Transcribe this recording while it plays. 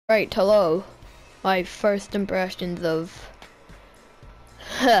Right, hello. My first impressions of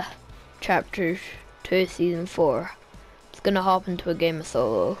Chapter 2, Season 4. It's gonna hop into a game of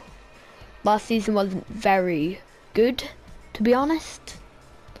solo. Last season wasn't very good, to be honest.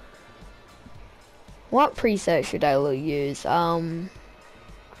 What preset should I use? Yeah,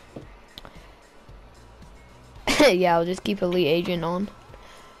 I'll just keep Elite Agent on.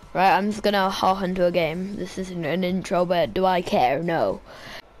 Right, I'm just gonna hop into a game. This isn't an intro, but do I care? No.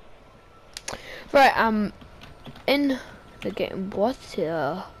 Right, in the game. What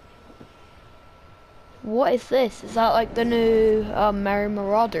is this? Is that like the new Merry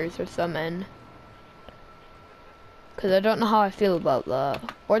Marauders or something? Because I don't know how I feel about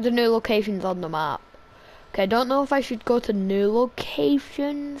that. Or the new locations on the map. Okay, I don't know if I should go to new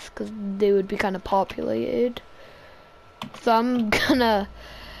locations because they would be kind of populated. So I'm gonna,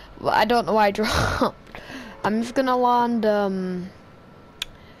 well, I don't know why I dropped. I'm just gonna land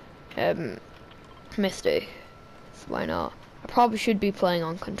Misty. So why not? I probably should be playing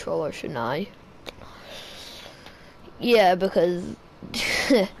on controller, shouldn't I? Yeah, because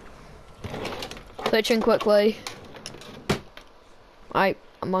switching quickly. I'm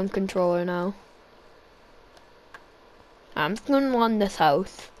on controller now. I'm just gonna land this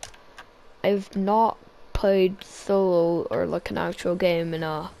house. I've not played solo or like an actual game in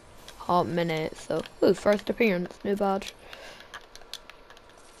a hot minute, so ooh, first appearance, new badge.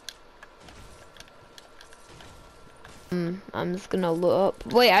 I'm just gonna look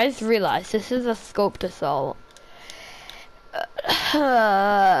up. Wait, I just realized this is a scoped assault.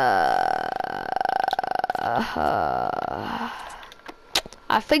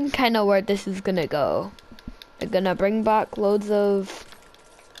 I think I know where this is gonna go. They're gonna bring back loads of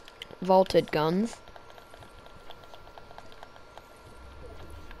vaulted guns.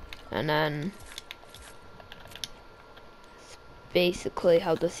 And then it's basically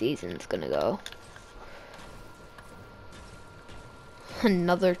how the season's gonna go.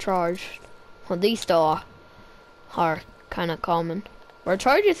 Another charge. Well, these still are kind of common. Or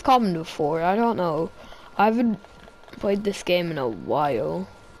charge is common before, I don't know. I haven't played this game in a while.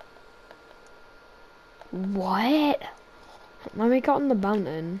 What? Let me get on the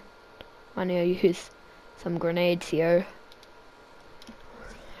mountain. I need to use some grenades here.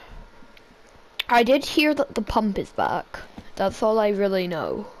 I did hear that the pump is back. That's all I really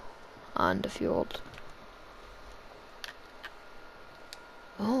know. And the fuel.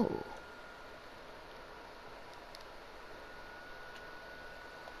 Oh.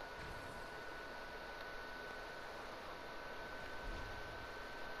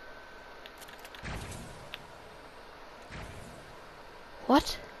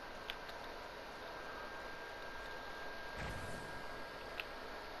 What?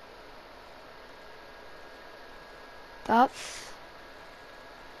 That's...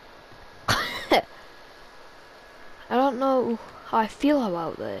 I don't know how I feel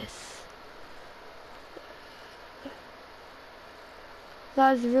about this.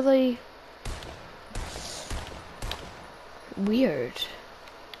 That is really weird.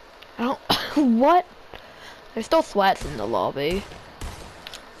 I don't... What? There's still sweats in the lobby.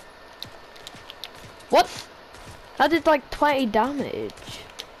 What? That did like 20 damage.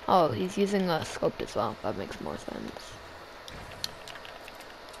 Oh, he's using a scope as well. That makes more sense.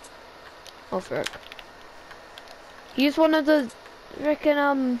 Oh, frick. Use one of the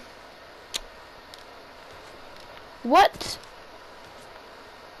frickin' What?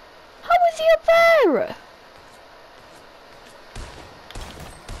 How is he up there?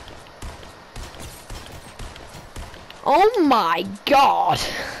 Oh my god!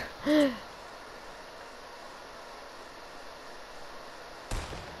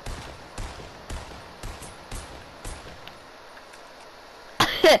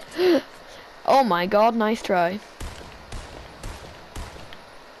 Oh my god, nice try.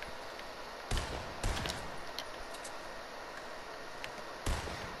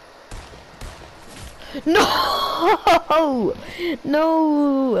 No!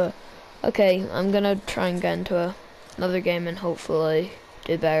 No! Okay, I'm gonna try and get into another game and hopefully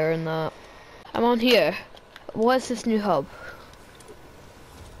do better than that. I'm on here. What's this new hub?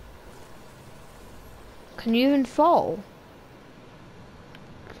 Can you even fall?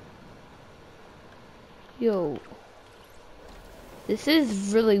 Yo. This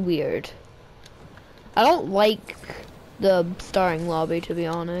is really weird. I don't like the starring lobby, to be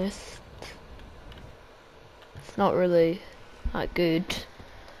honest. It's not really that good.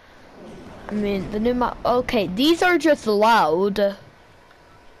 I mean, the new map. Okay, these are just loud.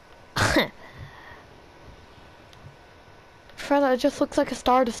 Fred, it just looks like a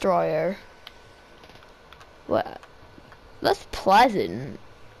Star Destroyer. What? That's pleasant.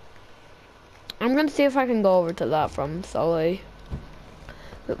 I'm gonna see if I can go over to that from Sully.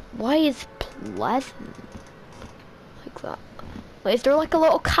 But why is Pleasant like that? Wait, is there like a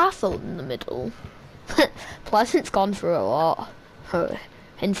little castle in the middle? Pleasant's gone through a lot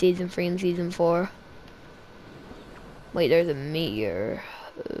in season 3 and season 4. Wait, there's a meteor.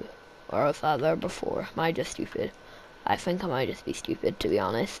 Or was that there before? Am I just stupid? I think I might just be stupid, to be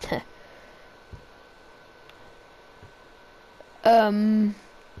honest.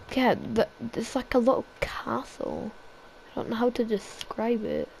 Yeah, there's like a little castle. I don't know how to describe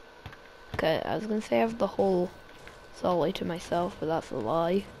it. Okay, I was gonna say I have the whole Sully to myself, but that's a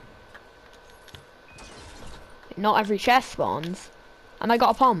lie. Not every chest spawns. And I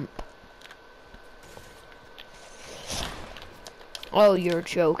got a pump. Oh, you're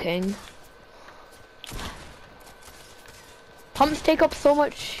joking. Pumps take up so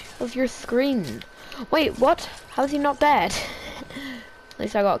much of your screen. Wait, what? How's he not dead? At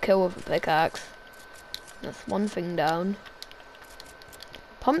least I got a kill with a pickaxe. That's one thing down.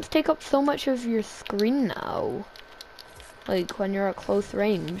 Pumps take up so much of your screen now. Like, when you're at close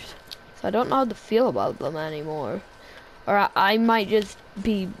range. So I don't know how to feel about them anymore. Or I might just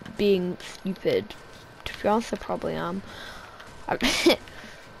be being stupid. To be honest, I probably am.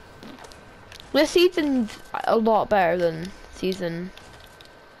 This season's a lot better than season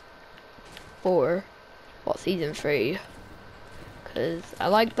 4. Well, season 3. Because I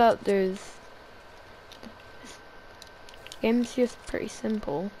like that there's... This game's just pretty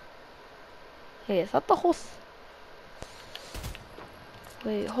simple. Hey, is that the whole...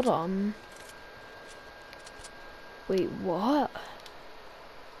 Wait, hold on. Wait, what?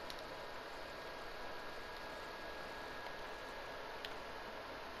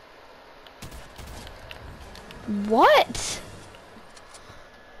 What?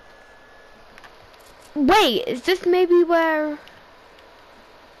 Wait, is this maybe where...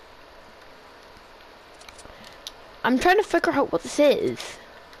 I'm trying to figure out what this is.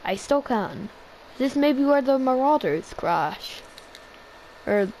 I still can. Is this maybe where the Marauders crash?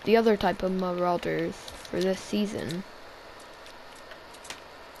 Or the other type of Marauders for this season?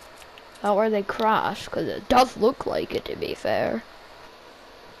 Not where they crash, because it does look like it, to be fair.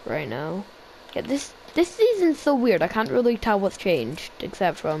 Right now. Yeah, this season's so weird. I can't really tell what's changed,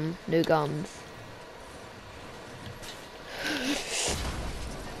 except from new guns.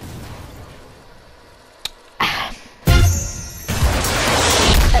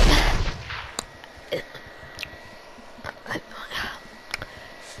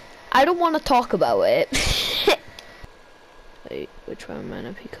 I don't want to talk about it. Wait, which way am I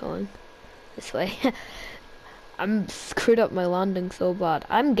gonna be going? This way. I'm screwed up my landing so bad.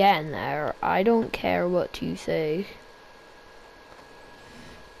 I'm getting there. I don't care what you say.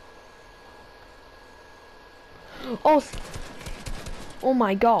 Oh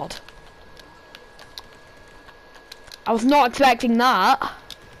my god. I was not expecting that.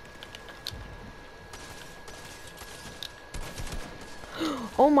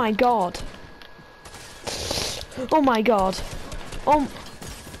 Oh my god. Oh my god.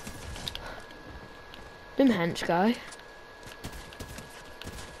 Them hench guy.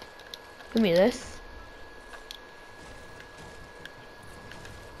 Give me this.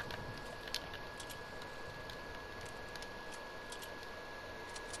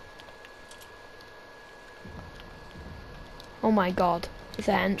 Oh my god. It's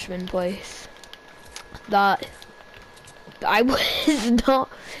a henchman place. That I was not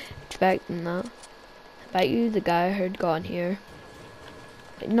expecting that. I bet you the guy I heard got here.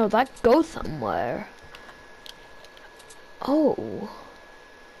 No, that goes somewhere. Oh.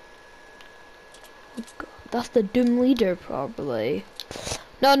 That's the Doom leader, probably.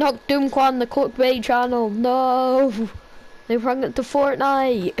 No, not Doomquan, the clickbait channel. No. They brought it to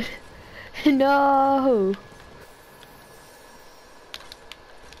Fortnite. No.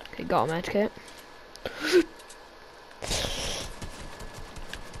 Okay, got a medkit.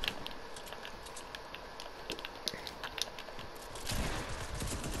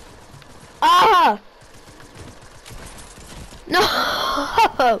 Ah!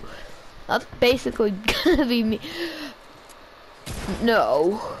 No! That's basically gonna be me.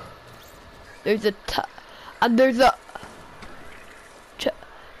 No. There's a and there's a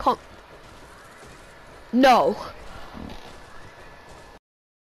no.